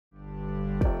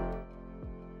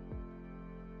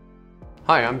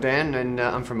Hi, I'm Dan and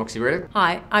I'm from MoxieReader.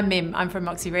 Hi, I'm Mim. I'm from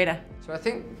MoxieReader. So I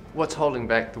think what's holding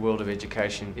back the world of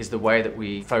education is the way that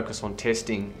we focus on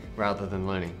testing rather than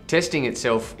learning. Testing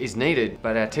itself is needed,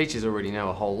 but our teachers already know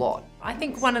a whole lot. I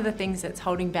think one of the things that's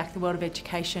holding back the world of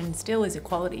education still is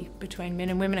equality between men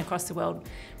and women across the world.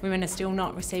 Women are still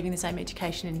not receiving the same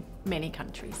education in many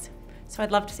countries. So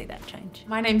I'd love to see that change.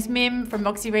 My name's Mim from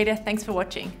MoxieReader. Thanks for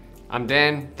watching. I'm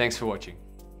Dan. Thanks for watching.